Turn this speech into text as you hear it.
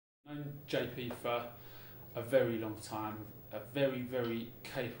known JP for a very long time, a very, very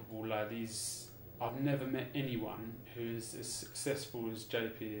capable lad. I've never met anyone who is as successful as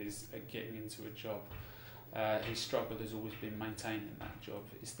JP is at getting into a job. His struggle has always been maintaining that job,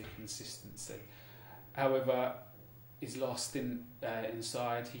 is the consistency. However, his last stint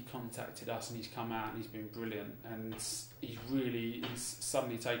inside, he contacted us and he's come out and he's been brilliant, and he's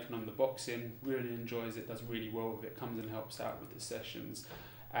suddenly taken on the boxing, really enjoys it, does really well with it, comes and helps out with the sessions,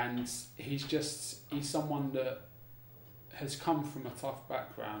 and he's someone that has come from a tough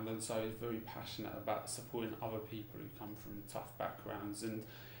background, and so is very passionate about supporting other people who come from tough backgrounds, and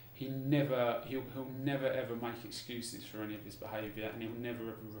he'll never ever make excuses for any of his behaviour, and he'll never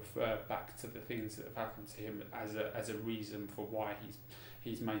ever refer back to the things that have happened to him as a reason for why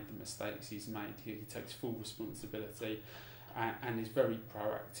he's made the mistakes he's made. He takes full responsibility and is very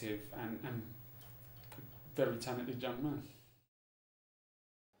proactive and very talented young man.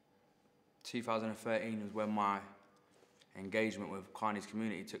 2013 was when my engagement with Carney's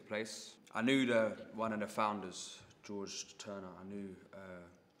community took place. I knew one of the founders, George Turner. I knew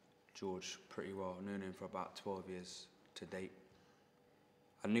George pretty well. I knew him for about 12 years to date.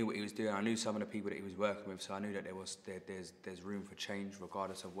 I knew what he was doing. I knew some of the people that he was working with, so I knew that there's room for change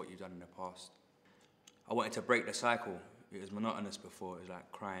regardless of what you've done in the past. I wanted to break the cycle. It was monotonous before. It was like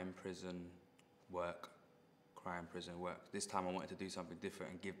crime, prison, work, crime, prison, work. This time I wanted to do something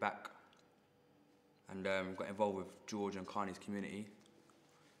different and give back. And got involved with George and Carney's community.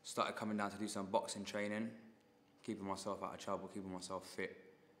 Started coming down to do some boxing training, keeping myself out of trouble, keeping myself fit.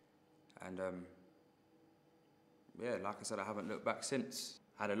 And yeah, like I said, I haven't looked back since.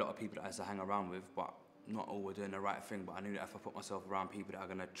 I had a lot of people that I had to hang around with, but not all were doing the right thing. But I knew that if I put myself around people that are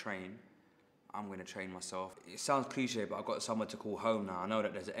going to train, I'm going to train myself. It sounds cliche, but I've got somewhere to call home now. I know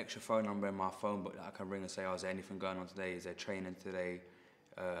that there's an extra phone number in my phone book that I can ring and say, oh, is there anything going on today? Is there training today?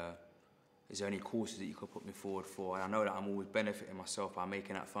 Is there any courses that you could put me forward for? And I know that I'm always benefiting myself by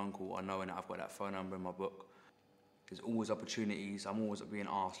making that phone call or knowing that I've got that phone number in my book. There's always opportunities. I'm always being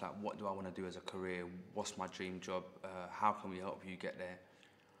asked, like, what do I want to do as a career? What's my dream job? How can we help you get there?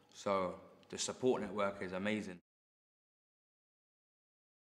 So the support network is amazing.